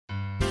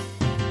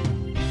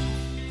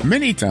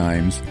Many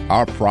times,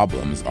 our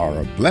problems are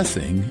a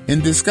blessing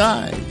in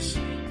disguise.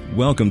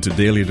 Welcome to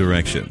Daily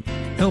Direction,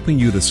 helping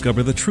you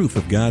discover the truth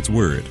of God's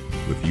Word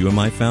with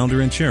UMI founder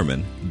and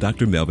chairman,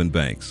 Dr. Melvin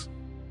Banks.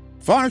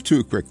 Far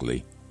too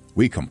quickly,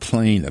 we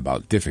complain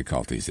about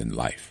difficulties in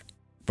life.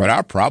 But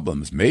our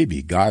problems may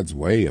be God's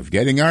way of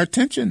getting our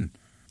attention,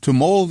 to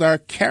mold our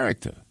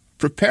character,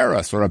 prepare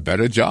us for a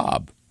better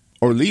job,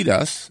 or lead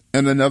us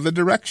in another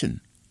direction.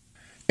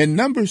 In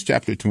Numbers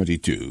chapter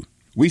 22,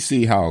 we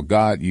see how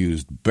God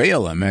used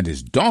Balaam and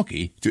his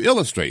donkey to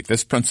illustrate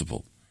this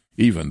principle,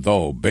 even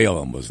though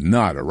Balaam was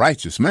not a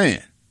righteous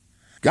man.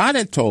 God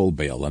had told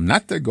Balaam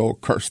not to go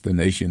curse the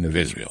nation of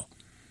Israel,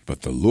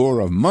 but the lure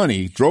of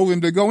money drove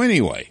him to go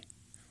anyway.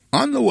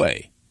 On the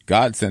way,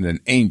 God sent an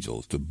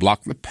angel to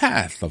block the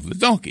path of the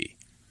donkey.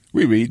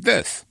 We read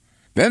this: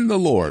 "Then the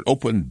Lord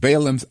opened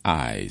Balaam's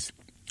eyes,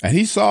 and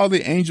he saw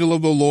the angel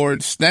of the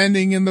Lord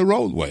standing in the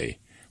roadway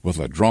with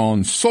a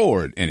drawn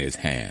sword in his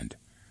hand.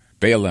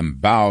 Balaam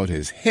bowed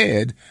his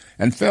head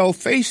and fell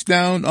face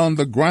down on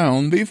the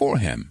ground before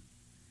him.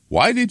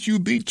 'Why did you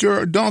beat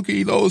your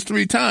donkey those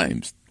 3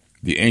 times?'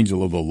 the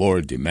angel of the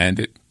Lord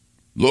demanded.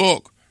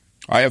 'Look,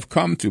 I have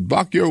come to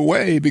block your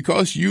way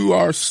because you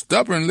are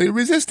stubbornly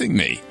resisting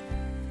me.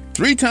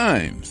 3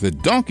 times the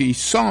donkey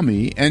saw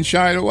me and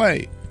shied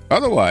away.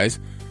 Otherwise,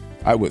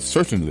 I would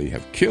certainly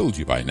have killed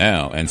you by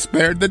now and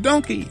spared the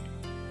donkey.'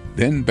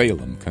 Then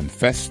Balaam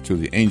confessed to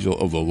the angel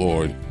of the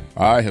Lord,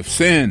 'I have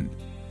sinned.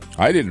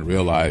 I didn't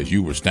realize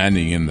you were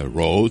standing in the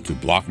road to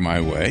block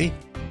my way.'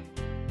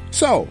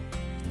 So,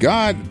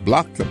 God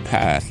blocked the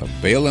path of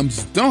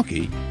Balaam's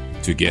donkey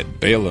to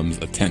get Balaam's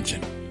attention.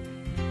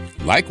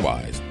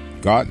 Likewise,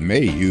 God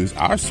may use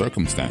our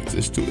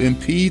circumstances to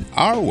impede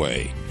our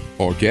way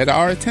or get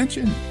our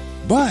attention.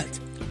 But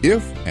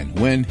if and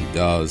when He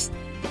does,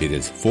 it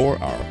is for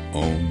our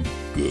own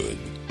good.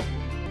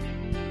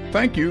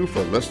 Thank you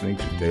for listening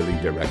to Daily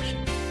Direction.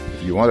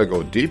 If you want to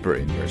go deeper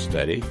in your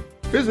study,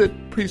 visit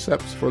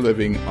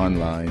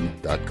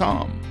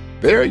preceptsforlivingonline.com.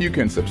 There you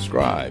can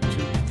subscribe to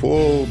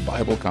full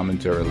Bible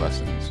commentary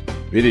lessons,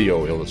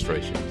 video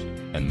illustrations,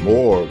 and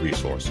more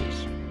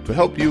resources to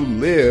help you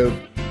live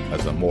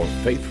as a more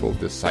faithful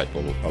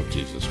disciple of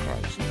Jesus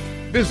Christ.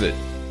 Visit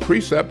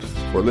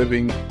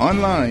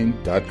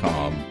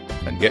preceptsforlivingonline.com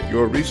and get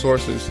your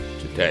resources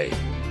today.